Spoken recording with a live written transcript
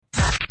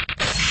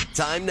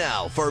Time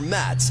now for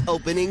Matt's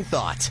opening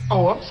thought.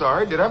 Oh, I'm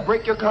sorry. Did I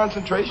break your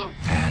concentration?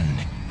 And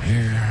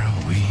here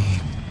we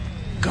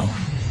go.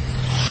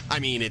 I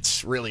mean,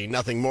 it's really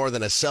nothing more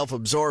than a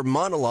self-absorbed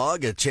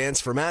monologue, a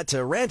chance for Matt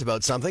to rant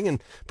about something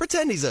and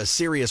pretend he's a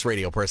serious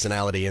radio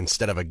personality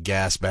instead of a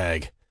gas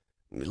bag.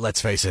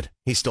 Let's face it,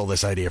 he stole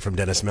this idea from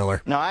Dennis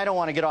Miller. No, I don't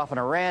want to get off on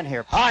a rant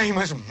here. I'm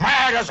as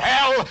mad as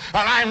hell, and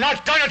I'm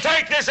not going to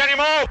take this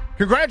anymore.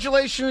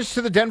 Congratulations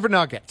to the Denver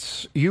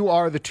Nuggets. You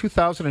are the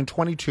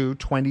 2022-23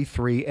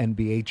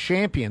 NBA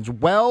champions.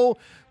 Well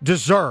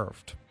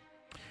deserved.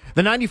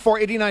 The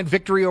 94-89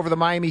 victory over the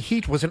Miami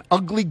Heat was an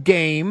ugly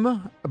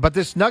game, but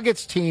this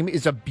Nuggets team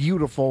is a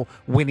beautiful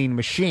winning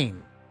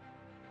machine.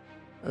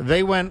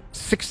 They went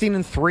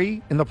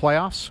 16-3 in the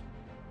playoffs.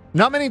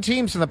 Not many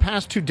teams in the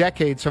past 2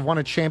 decades have won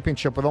a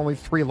championship with only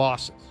 3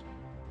 losses.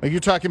 Like, you're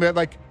talking about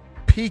like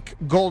peak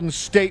Golden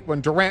State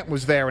when Durant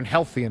was there and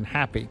healthy and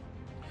happy.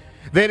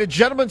 They had a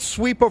gentleman's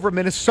sweep over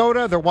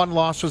Minnesota. Their 1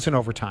 loss was in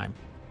overtime.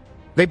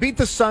 They beat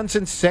the Suns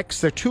in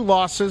 6. Their 2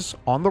 losses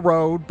on the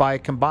road by a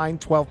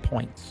combined 12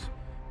 points.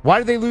 Why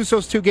did they lose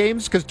those 2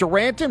 games? Because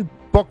Durant and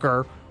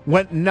Booker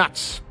went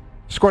nuts,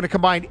 scored a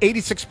combined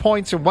 86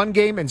 points in 1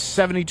 game and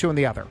 72 in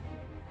the other.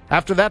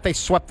 After that, they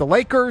swept the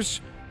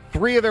Lakers.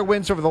 3 of their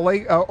wins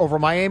over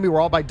Miami were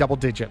all by double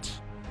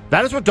digits.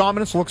 That is what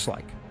dominance looks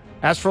like.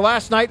 As for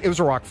last night, it was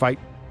a rock fight.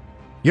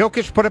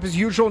 Jokic put up his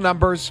usual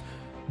numbers,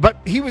 but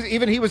he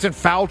was in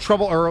foul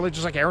trouble early,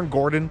 just like Aaron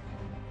Gordon.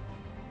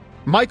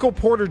 Michael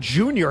Porter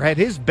Jr. had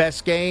his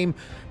best game.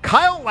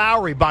 Kyle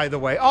Lowry, by the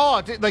way.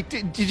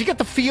 Did you get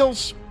the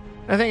feels?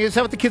 I think, is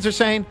that what the kids are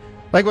saying?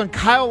 Like when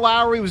Kyle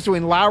Lowry was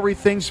doing Lowry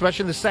things,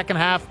 especially in the second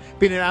half,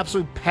 being an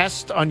absolute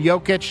pest on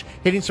Jokic,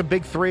 hitting some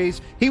big threes.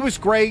 He was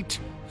great.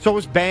 So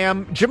was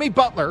Bam. Jimmy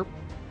Butler,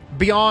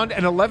 beyond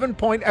an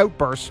 11-point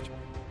outburst,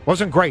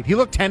 wasn't great. He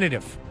looked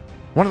tentative.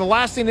 One of the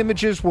lasting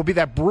images will be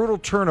that brutal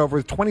turnover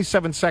with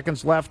 27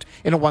 seconds left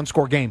in a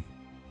 1-score game.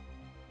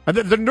 And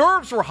the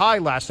nerves were high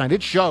last night.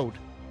 It showed.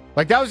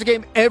 Like, that was a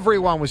game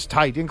everyone was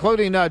tight,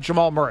 including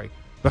Jamal Murray.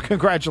 But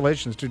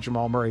congratulations to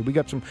Jamal Murray. We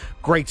got some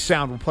great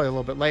sound. We'll play a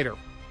little bit later.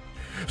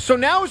 So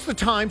now is the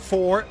time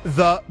for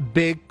the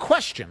big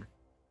question.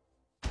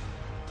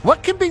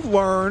 What can be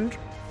learned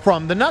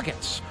from the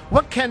Nuggets?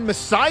 What can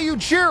Masai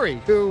Ujiri,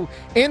 who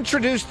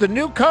introduced the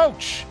new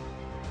coach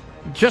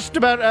just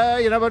about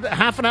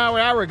half an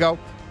hour ago,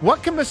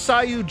 what can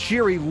Masai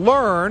Ujiri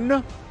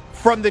learn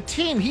from the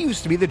team he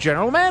used to be the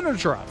general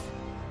manager of?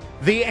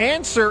 The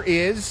answer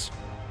is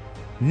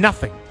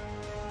nothing.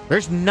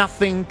 There's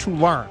nothing to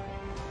learn.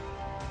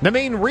 The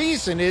main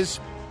reason is,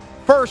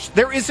 first,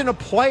 there isn't a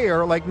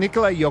player like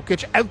Nikola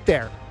Jokic out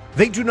there.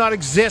 They do not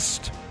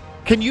exist.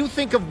 Can you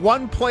think of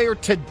one player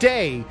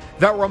today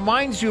that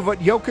reminds you of what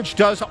Jokic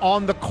does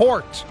on the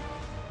court?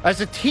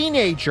 As a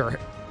teenager,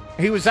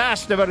 he was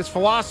asked about his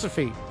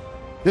philosophy.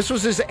 This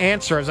was his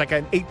answer as like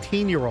an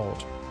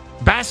 18-year-old.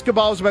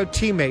 Basketball is about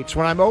teammates.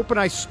 When I'm open,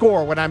 I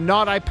score. When I'm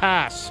not, I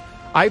pass.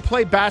 I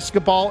play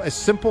basketball as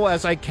simple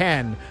as I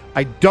can.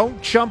 I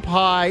don't jump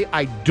high.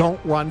 I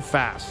don't run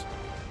fast.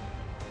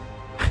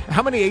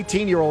 How many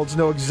 18-year-olds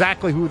know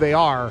exactly who they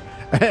are?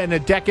 And a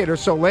decade or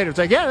so later, it's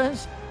like, yeah,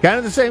 that's kind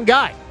of the same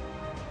guy.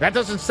 That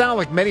doesn't sound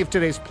like many of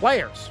today's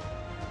players.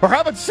 Or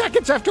how about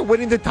seconds after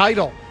winning the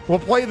title? We'll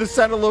play the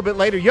set a little bit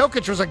later.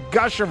 Jokic was a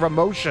gush of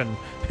emotion.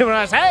 And when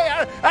I asked,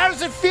 hey, how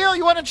does it feel?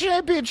 You won a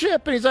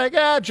championship. And he's like,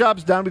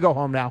 job's done. We go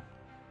home now.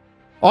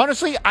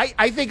 Honestly,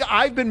 I think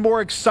I've been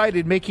more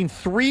excited making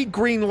 3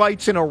 green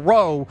lights in a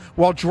row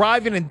while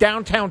driving in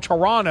downtown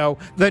Toronto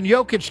than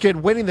Jokic did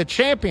winning the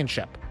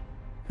championship.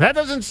 That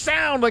doesn't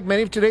sound like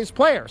many of today's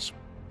players.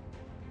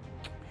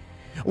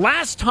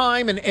 Last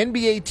time an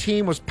NBA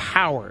team was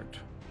powered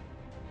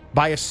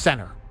by a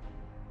center,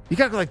 you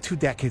got to go like 2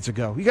 decades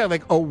ago. You got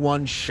like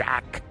 01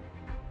 Shaq.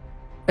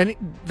 And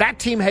that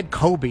team had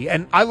Kobe.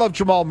 And I love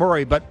Jamal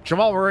Murray, but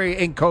Jamal Murray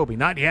ain't Kobe.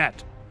 Not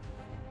yet.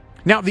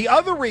 Now, the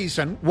other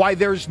reason why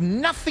there's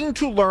nothing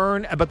to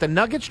learn about the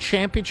Nuggets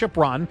championship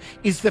run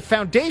is the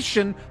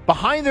foundation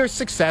behind their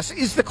success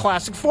is the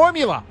classic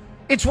formula.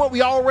 It's what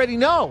we already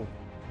know.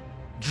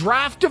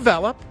 Draft,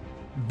 develop,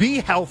 be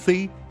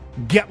healthy,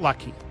 get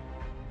lucky.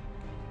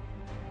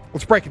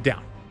 Let's break it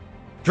down.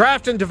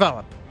 Draft and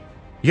develop.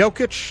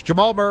 Jokic,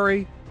 Jamal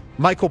Murray,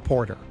 Michael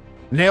Porter.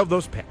 Nailed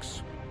those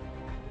picks.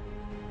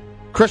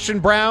 Christian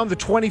Brown, the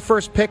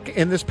 21st pick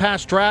in this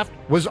past draft,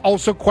 was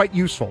also quite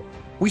useful.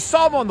 We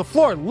saw him on the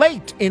floor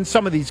late in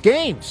some of these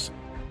games.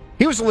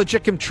 He was a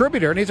legit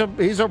contributor, and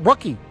he's a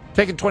rookie,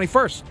 taken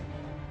 21st.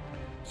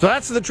 So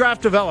that's the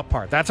draft develop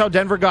part. That's how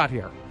Denver got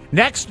here.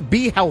 Next,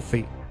 be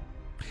healthy.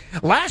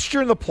 Last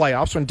year in the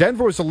playoffs, when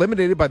Denver was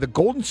eliminated by the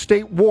Golden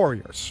State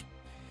Warriors,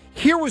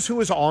 here was who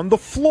was on the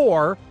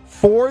floor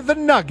for the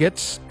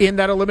Nuggets in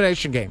that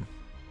elimination game.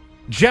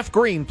 Jeff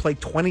Green played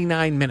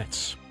 29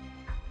 minutes.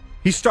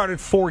 He started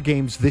 4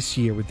 games this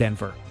year with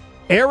Denver.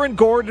 Aaron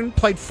Gordon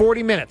played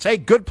 40 minutes. Hey,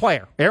 good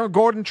player. Aaron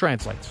Gordon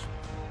translates.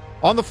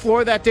 On the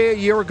floor that day a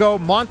year ago,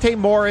 Monte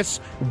Morris,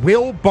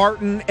 Will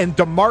Barton, and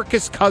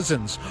DeMarcus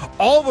Cousins.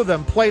 All of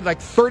them played like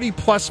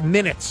 30-plus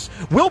minutes.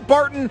 Will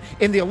Barton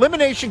in the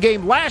elimination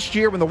game last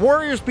year when the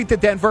Warriors beat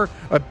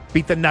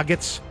the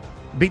Nuggets.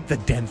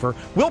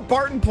 Will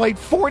Barton played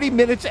 40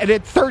 minutes and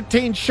had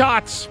 13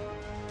 shots.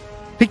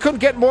 He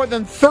couldn't get more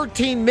than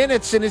 13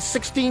 minutes in his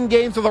 16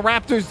 games with the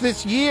Raptors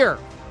this year.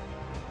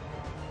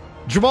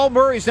 Jamal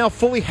Murray is now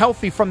fully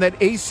healthy from that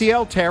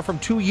ACL tear from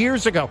 2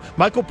 years ago.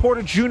 Michael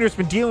Porter Jr. has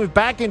been dealing with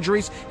back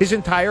injuries his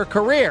entire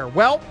career.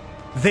 Well,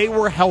 they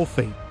were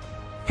healthy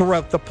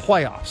throughout the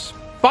playoffs.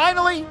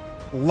 Finally,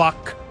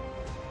 luck.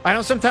 I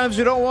know sometimes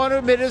we don't want to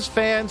admit as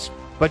fans,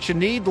 but you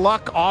need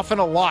luck often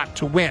a lot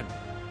to win.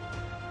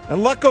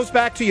 And luck goes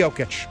back to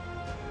Jokic.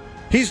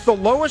 He's the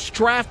lowest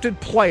drafted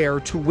player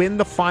to win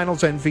the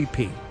Finals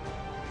MVP,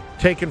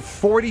 taken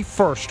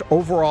 41st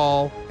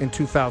overall in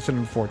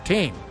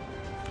 2014.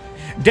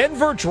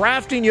 Denver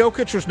drafting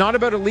Jokic was not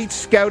about elite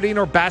scouting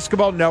or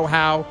basketball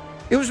know-how.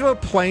 It was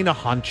about playing a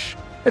hunch.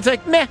 It's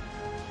like, meh.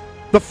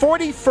 The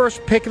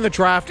 41st pick in the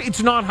draft,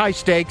 it's not high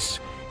stakes.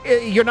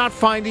 You're not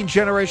finding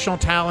generational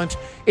talent.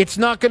 It's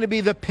not going to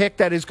be the pick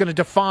that is going to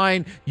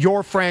define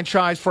your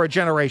franchise for a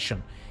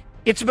generation.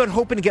 It's about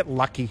hoping to get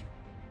lucky.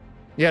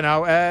 You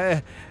know,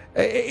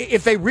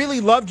 if they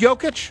really loved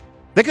Jokic,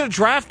 they could have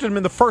drafted him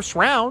in the first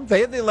round.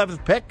 They had the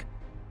 11th pick,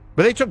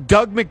 but they took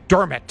Doug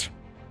McDermott.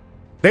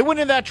 They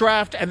went in that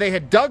draft, and they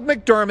had Doug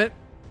McDermott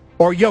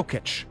or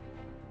Jokic,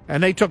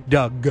 and they took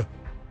Doug.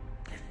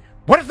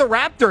 What if the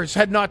Raptors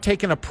had not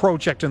taken a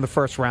project in the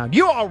first round?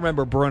 You all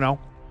remember Bruno.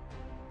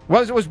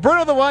 Was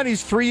Bruno the one?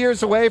 He's 3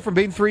 years away from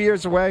being 3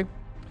 years away.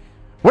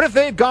 What if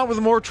they had gone with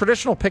a more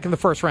traditional pick in the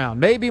first round?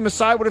 Maybe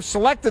Masai would have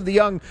selected the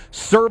young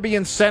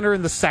Serbian center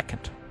in the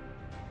second.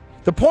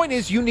 The point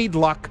is you need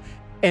luck,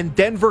 and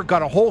Denver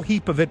got a whole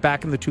heap of it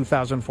back in the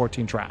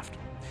 2014 draft.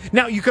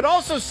 Now, you could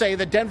also say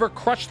that Denver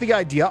crushed the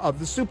idea of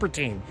the super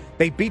team.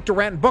 They beat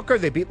Durant and Booker.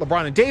 They beat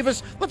LeBron and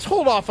Davis. Let's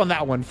hold off on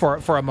that one for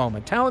a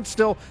moment. Talent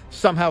still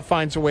somehow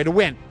finds a way to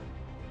win.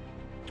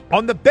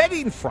 On the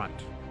betting front,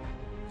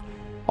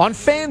 on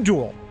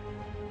FanDuel,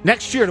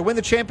 next year to win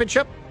the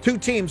championship, two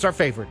teams are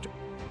favored.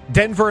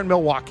 Denver and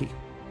Milwaukee,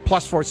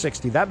 plus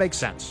 460. That makes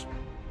sense.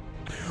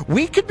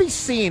 We could be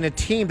seeing a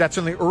team that's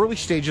in the early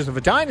stages of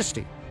a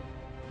dynasty.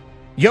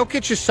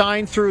 Jokic is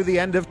signed through the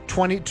end of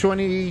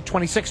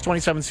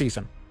 2026-27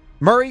 season.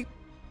 Murray,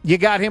 you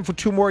got him for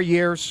 2 more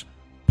years.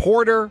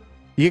 Porter,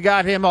 you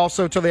got him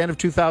also till the end of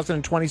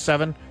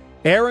 2027.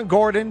 Aaron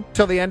Gordon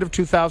till the end of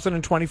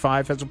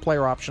 2025 has a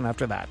player option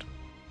after that.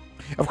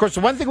 Of course,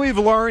 the one thing we've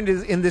learned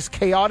is in this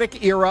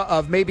chaotic era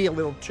of maybe a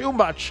little too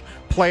much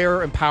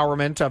player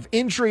empowerment, of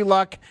injury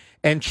luck,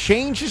 and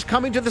changes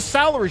coming to the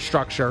salary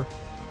structure,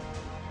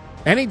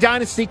 any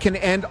dynasty can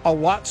end a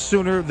lot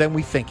sooner than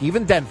we think,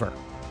 even Denver.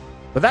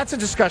 But that's a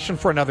discussion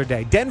for another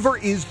day. Denver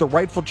is the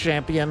rightful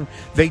champion.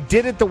 They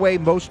did it the way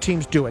most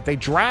teams do it. They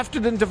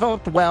drafted and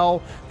developed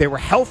well. They were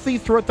healthy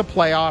throughout the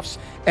playoffs,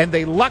 and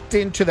they lucked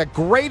into the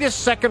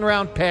greatest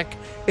second-round pick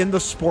in the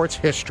sport's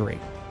history.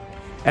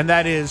 And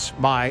that is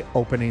my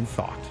opening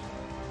thought.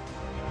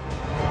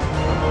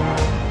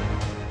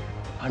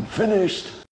 I'm finished.